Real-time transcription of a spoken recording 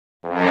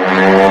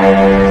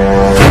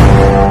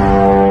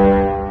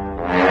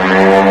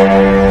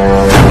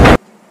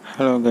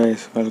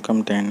Guys, welcome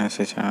to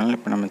NSC channel.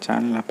 இப்போ நம்ம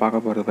சேனலில்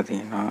பார்க்க போகிறது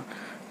பார்த்திங்கன்னா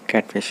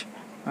கேட்ஃபிஷ்.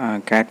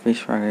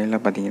 கேட்ஃபிஷ் வகையில்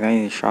பார்த்திங்கன்னா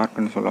இது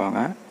ஷார்க்குன்னு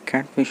சொல்லுவாங்க.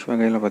 கேட்ஃபிஷ்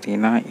வகையில்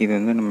பார்த்திங்கன்னா இது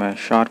வந்து நம்ம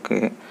ஷார்க்கு.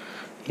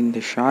 இந்த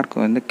ஷார்க்கு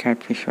வந்து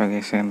கேட்ஃபிஷ்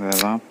வகையை சேர்ந்தது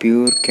தான்,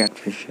 பியூர்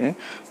கேட்ஃபிஷ்ஷு.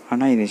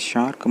 ஆனால் இது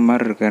ஷார்க்கு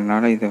மாதிரி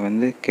இருக்கிறதுனால இதை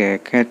வந்து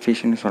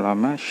கேட்ஃபிஷ்ஷுன்னு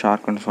சொல்லாமல்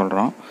ஷார்க்குன்னு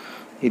சொல்கிறோம்.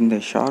 இந்த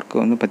ஷார்க்கு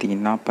வந்து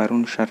பார்த்திங்கன்னா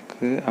பரூன்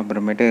ஷார்க்கு,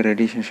 அப்புறமேட்டு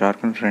ரெடிஷன்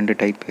ஷார்க்குன்னு 2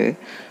 டைப்பு.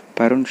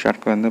 பரூன்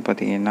ஷார்க் வந்து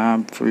பார்த்திங்கன்னா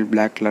ஃபுல்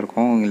பிளாக்கில்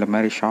இருக்கும், இந்த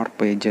மாதிரி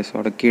ஷார்ப்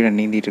எட்ஜஸோட கீழே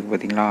நீந்திட்டு இருக்குது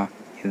பார்த்திங்களா,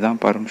 இதுதான்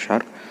பரூன்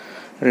ஷார்க்.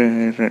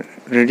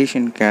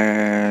 ரெடிஷன்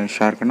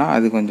ஷார்க்குனால்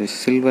அது கொஞ்சம்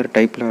சில்வர்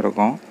டைப்பில்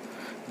இருக்கும்,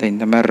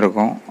 இந்த மாதிரி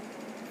இருக்கும்.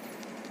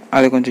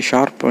 அது கொஞ்சம்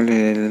ஷார்ப்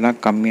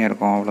இதெல்லாம் கம்மியாக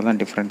இருக்கும்,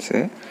 அவ்வளோதான்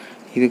டிஃப்ரென்ஸு.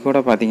 இது கூட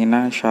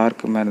பார்த்திங்கன்னா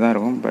ஷார்க்கு மாதிரி தான்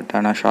இருக்கும், பட்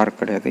ஆனால் ஷார்க்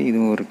கிடையாது.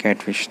 இதுவும் ஒரு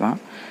கேட்ஃபிஷ் தான்.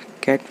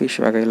 கேட்ஃபிஷ்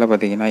வகையில்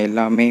பார்த்திங்கன்னா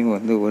எல்லாமே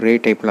வந்து ஒரே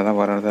டைப்பில் தான்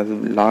வரும், அதாவது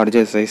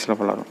லார்ஜர் சைஸில்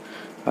வளரும்,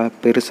 அது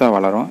பெருசாக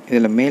வளரும்.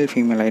 இதில் மேல்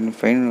ஃபீமேல்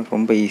ஐடென்டிஃபை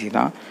ரொம்ப ஈஸி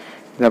தான்.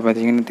 இதில்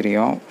பார்த்திங்கன்னா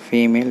தெரியும்,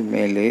 ஃபீமேல்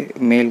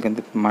மேலுக்கு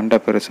வந்து மண்டை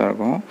பெருசாக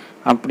இருக்கும்.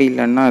 அப்படி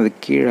இல்லைன்னா அது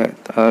கீழே,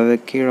 அதாவது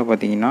கீழே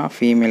பார்த்திங்கன்னா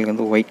ஃபீமேலுக்கு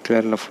வந்து ஒயிட்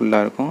கலரில்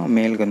ஃபுல்லாக இருக்கும்,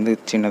 மேலுக்கு வந்து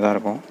சின்னதாக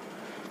இருக்கும்.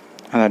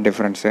 அதான்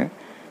டிஃப்ரென்ஸு.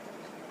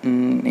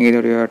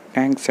 இதோடைய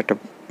tank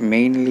setup,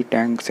 mainly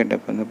tank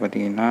setup வந்து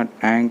பார்த்திங்கன்னா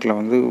டேங்க்கில்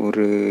வந்து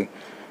ஒரு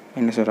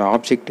என்ன சொல்கிற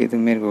ஆப்ஜெக்ட்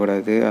எதுவுமே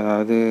இருக்கக்கூடாது.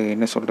 அதாவது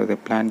என்ன சொல்கிறது,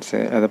 பிளான்ட்ஸு,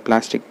 அதாவது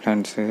பிளாஸ்டிக்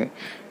பிளான்ட்ஸு,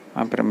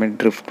 அப்புறமேட்டு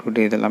ட்ரிஃப்ட்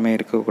இதெல்லாமே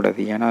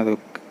இருக்கக்கூடாது. ஏன்னா அது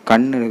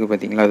கண் இருக்குது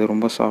பார்த்திங்களா, அது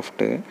ரொம்ப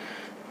சாஃப்ட்டு.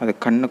 அது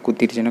கண்ணை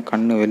குத்திடுச்சுன்னா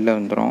கண் வெளில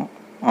வந்துடும்.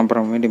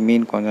 அப்புறமேட்டு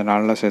மீன் கொஞ்சம்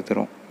நல்லா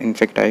செத்துரும்,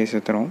 இன்ஃபெக்ட் ஆகி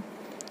செத்துரும்.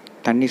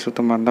 தண்ணி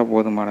சுத்தமாக இருந்தால்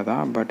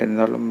போதுமானதான், பட்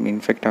இருந்தாலும்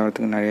இன்ஃபெக்ட்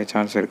ஆகிறதுக்கு நிறைய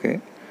சான்ஸ் இருக்குது.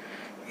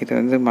 இது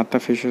வந்து மற்ற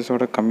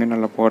ஃபிஷ்ஷஸோட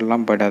கம்யூனலில்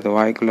போடலாம், பட் அது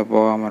வாய்க்குள்ளே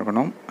போகாமல்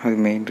இருக்கணும், அது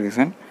மெயின்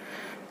ரீசன்.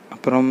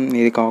 அப்புறம்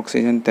இதுக்கு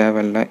ஆக்சிஜன்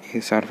தேவையில்லை,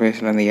 இது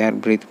சர்ஃபேஸில் அந்த ஏர்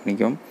ப்ரீத்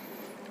பண்ணிக்கும்.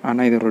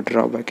 ஆனால் இது ஒரு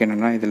ட்ராபேக்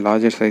என்னென்னா, இது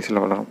லார்ஜர் சைஸில்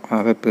வளரும்,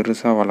 அதாவது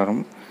பெருசாக வளரும்,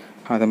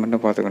 அதை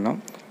மட்டும் பார்த்துக்கணும்.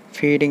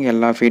 ஃபீடிங்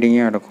எல்லா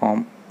ஃபீடிங்கும் எடுக்கும்,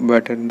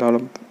 பட்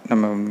இருந்தாலும்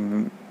நம்ம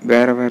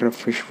வேறு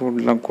ஃபிஷ்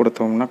ஃபுட்லாம்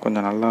கொடுத்தோம்னா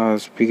கொஞ்சம் நல்லா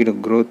ஸ்பீடு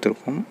க்ரோத்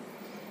இருக்கும்.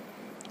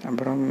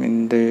 அப்புறம்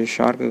இந்த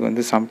ஷார்க்குக்கு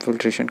வந்து சம்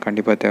ஃபில்ட்ரேஷன்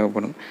கண்டிப்பாக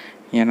தேவைப்படும்,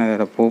 ஏன்னா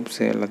அதோட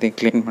போப்ஸ் எல்லாத்தையும்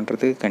க்ளீன்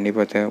பண்ணுறதுக்கு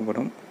கண்டிப்பாக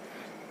தேவைப்படும்.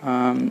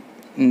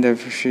 இந்த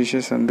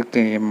ஃபிஷ்ஷஸ்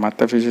வந்து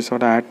மற்ற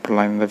ஃபிஷ்ஷஸோடு ஆட்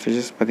பண்ணலாம். இந்த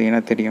ஃபிஷ்ஷஸ்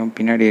பார்த்திங்கன்னா தெரியும்,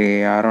 பின்னாடி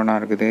அரோனா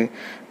இருக்குது,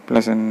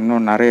 ப்ளஸ்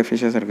இன்னும் நிறைய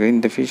ஃபிஷ்ஷஸ் இருக்குது.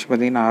 இந்த ஃபிஷ்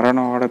பார்த்திங்கன்னா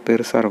அரோனாவோட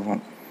பெருசாக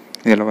இருக்கும்,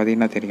 இதில்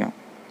பார்த்திங்கன்னா தெரியும்.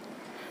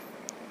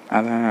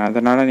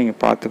 அதனால் நீங்கள்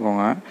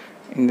பார்த்துக்கோங்க.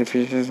 இந்த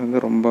ஃபிஷ்ஷஸ் வந்து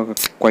ரொம்ப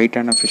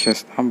குவைட்டான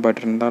ஃபிஷ்ஷஸ் தான், பட்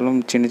இருந்தாலும்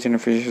சின்ன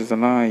ஃபிஷ்ஷஸ்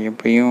எல்லாம்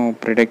எப்பயும்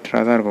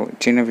ப்ரிடெக்டராக தான் இருக்கும்,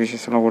 சின்ன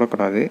ஃபிஷ்ஷஸ் எல்லாம்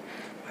விடக்கூடாது,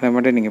 அதை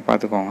மட்டும் நீங்கள்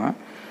பார்த்துக்கோங்க.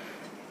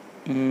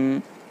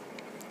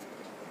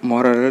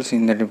 மோரல்ஸ்,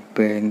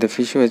 இந்த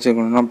ஃபிஷ்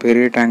வச்சுக்கணுன்னா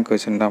பெரிய டேங்க்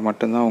வச்சுருந்தா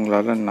மட்டும்தான்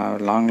உங்களால்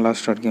லாங்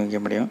லாஸ்ட் வரைக்கும் வைக்க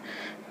முடியும்.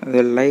 அது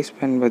லைஃப்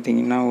ஸ்பேன்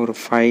பார்த்திங்கன்னா ஒரு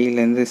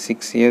 5 to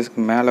 6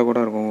 இயர்ஸ்க்கு மேலே கூட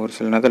இருக்கும், ஒரு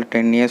சில நேரத்தில்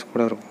 10 இயர்ஸ்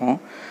கூட இருக்கும்.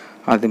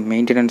 அது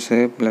மெயின்டெனன்ஸு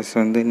ப்ளஸ்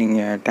வந்து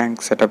நீங்கள்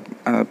டேங்க் செட்டப்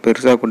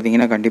பெருசாக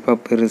கொடுத்தீங்கன்னா கண்டிப்பாக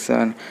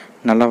பெருசாக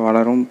நல்லா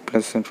வளரும்,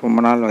 ப்ளஸ்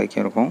ரொம்ப நாள்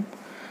வரைக்கும் இருக்கும்.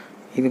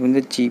 இது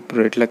வந்து சீப்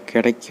ரேட்டில்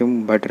கிடைக்கும்,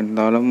 பட்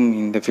இருந்தாலும்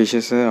இந்த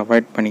ஃபிஷ்ஷஸை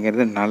அவாய்ட்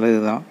பண்ணிக்கிறது நல்லது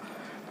தான்.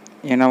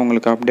 ஏன்னா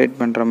உங்களுக்கு அப்டேட்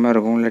பண்ணுற மாதிரி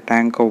இருக்கும், இல்லை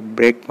டேங்கை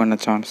பிரேக் பண்ண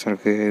சான்ஸ்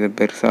இருக்குது. இது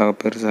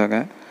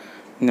பெருசாக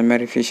இந்த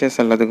மாதிரி ஃபிஷ்ஷஸ்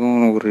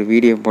எல்லாத்துக்கும் ஒரு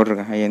வீடியோ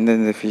போட்டிருக்கேன்,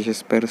 எந்தெந்த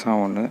ஃபிஷ்ஷஸ்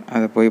பெருசாகும்னு,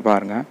 அதை போய்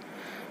பாருங்கள்.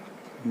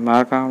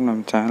 மறக்காமல்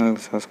நம்ம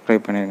சேனலுக்கு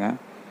சப்ஸ்கிரைப் பண்ணிடுங்க.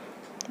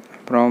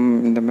 அப்புறம்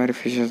இந்த மாதிரி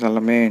ஃபிஷ்ஷஸ்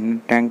எல்லாமே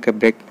டேங்கை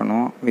பிரேக்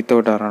பண்ணுவோம்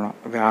வித்தவுட்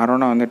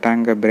அரோனா வந்து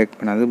டேங்கை பிரேக்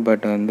பண்ணாது,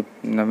 பட் வந்து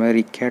இந்த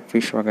மாதிரி கேட்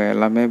ஃபிஷ் வகை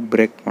எல்லாமே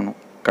பிரேக் பண்ணும்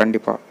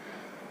கண்டிப்பாக.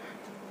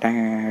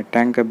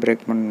 டேங்கை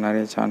பிரேக் பண்ண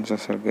நிறைய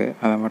சான்சஸ் இருக்குது,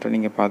 அதை மட்டும்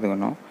நீங்கள்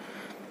பார்த்துக்கணும்.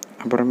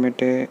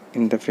 அப்புறமேட்டு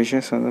இந்த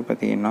ஃபிஷ்ஷஸ் வந்து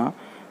பார்த்திங்கன்னா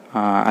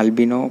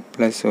அல்பினோ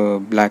ப்ளஸ்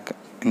பிளாக்,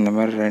 இந்த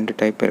மாதிரி 2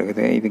 டைப்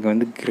இருக்குது. இதுக்கு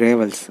வந்து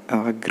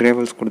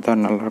கிரேவல்ஸ் கொடுத்தா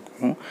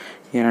நல்லாயிருக்கும்,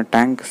 ஏன்னா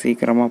டேங்க்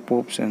சீக்கிரமாக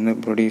போப்ஸ் வந்து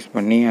ப்ரொடியூஸ்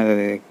பண்ணி அது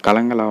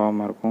கலங்கல்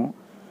ஆகாமல் இருக்கும்.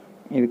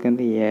 இதுக்கு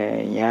வந்து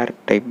ஏர்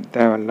டைப்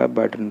தேவையில்லை,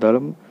 பட்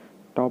இருந்தாலும்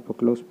டாப்பை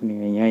க்ளோஸ் பண்ணி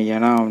வைங்க,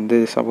 ஏன்னா வந்து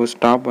சப்போஸ்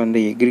டாப்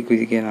வந்து எகிரி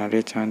குதிக்க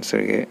நிறைய சான்ஸ்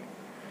இருக்குது.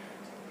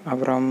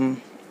 அப்புறம்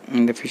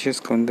இந்த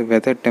ஃபிஷ்ஷஸ்க்கு வந்து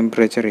வெதர்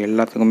டெம்பரேச்சர்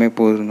எல்லாத்துக்குமே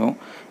போதும்.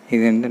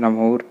 இது வந்து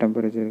நம்ம ஊர்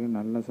டெம்பரேச்சருக்கு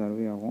நல்லா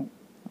சர்வே ஆகும்,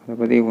 அதை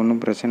பற்றி ஒன்றும்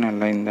பிரச்சனை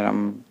இல்லை. இந்த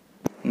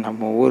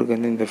நம்ம ஊருக்கு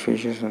வந்து இந்த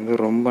ஃபிஷ்ஷஸ் வந்து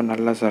ரொம்ப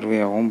நல்லா சர்வே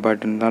ஆகும்,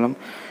 பட் இருந்தாலும்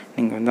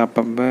நீங்கள் வந்து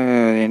அப்பப்போ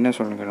என்ன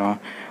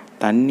சொல்லணும்,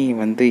 தண்ணி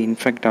வந்து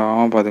இன்ஃபெக்ட்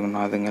ஆகாமல்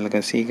பார்த்துக்கணும்.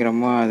 அதுங்களுக்கு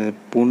சீக்கிரமாக அது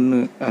புண்ணு,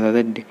 அதாவது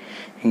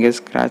எங்கேயாவது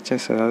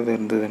ஸ்க்ராச்சஸ் ஏதாவது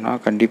இருந்ததுன்னா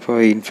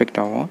கண்டிப்பாக இன்ஃபெக்ட்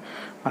ஆகும்.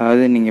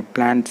 அதாவது நீங்கள்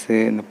பிளான்ட்ஸு,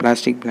 இந்த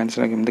பிளாஸ்டிக்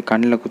பிளான்ட்ஸ்லாம் வந்து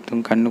கண்ணில்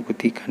குத்தும்,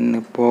 குத்தி கண்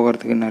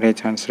போகிறதுக்கு நிறைய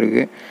சான்ஸ்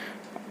இருக்குது,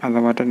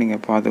 அதை மட்டும்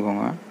நீங்கள்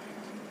பார்த்துக்கோங்க.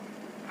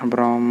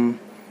 அப்புறம்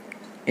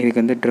இதுக்கு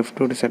வந்து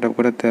ட்ரிஃப்ட் செட்டப்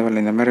கூட தேவையில்லை,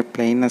 இந்த மாதிரி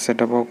பிளெயினாக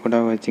செட்டப்பாக கூட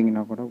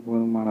வச்சிங்கன்னா கூட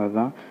போதுமானது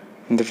தான்,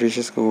 இந்த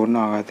ஃபிஷ்ஷஸ்க்கு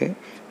ஒன்றும் ஆகாது.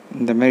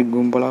 இந்த மாதிரி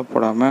கும்பலாக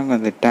போடாமல்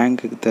அந்த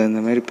டேங்க்குக்கு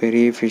தகுந்த மாதிரி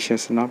பெரிய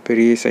ஃபிஷ்ஷஸ்னால்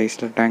பெரிய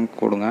சைஸில் டேங்க்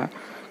கொடுங்க,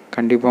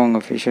 கண்டிப்பாக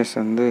உங்கள் ஃபிஷ்ஷஸ்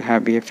வந்து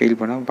ஹாப்பியாக ஃபீல்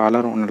பண்ண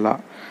வளரும் நல்லா.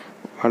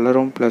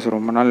 வளரும் ப்ளஸ்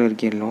ரொம்ப நாள்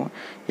வரைக்கும் இல்லை.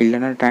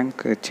 இல்லைன்னா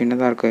டேங்க்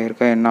சின்னதாக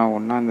இருக்க என்ன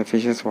ஆகும்னா அந்த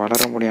ஃபிஷ்ஷஸ்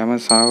வளர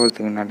முடியாமல்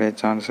சாகிறதுக்கு நிறைய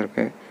சான்ஸ்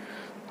இருக்குது.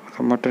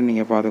 அதை மட்டும்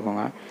நீங்கள்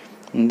பார்த்துக்கோங்க.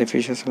 இந்த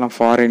ஃபிஷ்ஷஸ்லாம்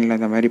ஃபாரினில்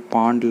இந்த மாதிரி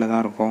பாண்டில்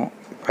தான் இருக்கும்.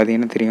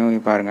 பார்த்தீங்கன்னா தெரியும்.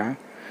 பாருங்கள்,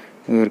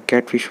 இது ஒரு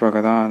கேட்ஃபிஷ்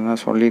வகை தான்.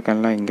 அதுதான்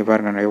சொல்லியிருக்கேன்ல. இங்கே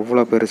பாருங்கள்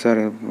எவ்வளோ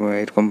பெருசாக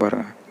இருக்கும்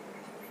பாருங்கள்.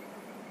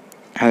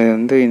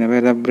 அது இந்த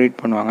மாதிரி தான்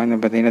ப்ரீட் பண்ணுவாங்க. இந்த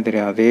பார்த்தீங்கன்னா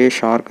தெரியும், அதே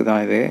ஷார்க்கு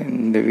தான் இது.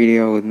 இந்த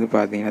வீடியோ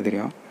பார்த்தீங்கன்னா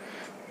தெரியும்.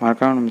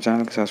 மறக்காமல் நம்ம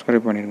சேனலுக்கு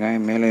சப்ஸ்கிரைப் பண்ணிடுங்க.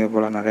 மேலே இது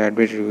போல் நிறைய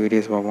அட்வைஸ்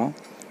வீடியோஸ் பார்ப்போம்.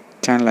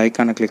 சேனல்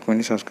ஐக்கானை கிளிக்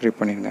பண்ணி சப்ஸ்கிரைப்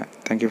பண்ணிடுங்க.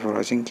 தேங்க்யூ ஃபார்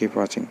வாட்சிங். கீப்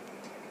வாட்சிங்.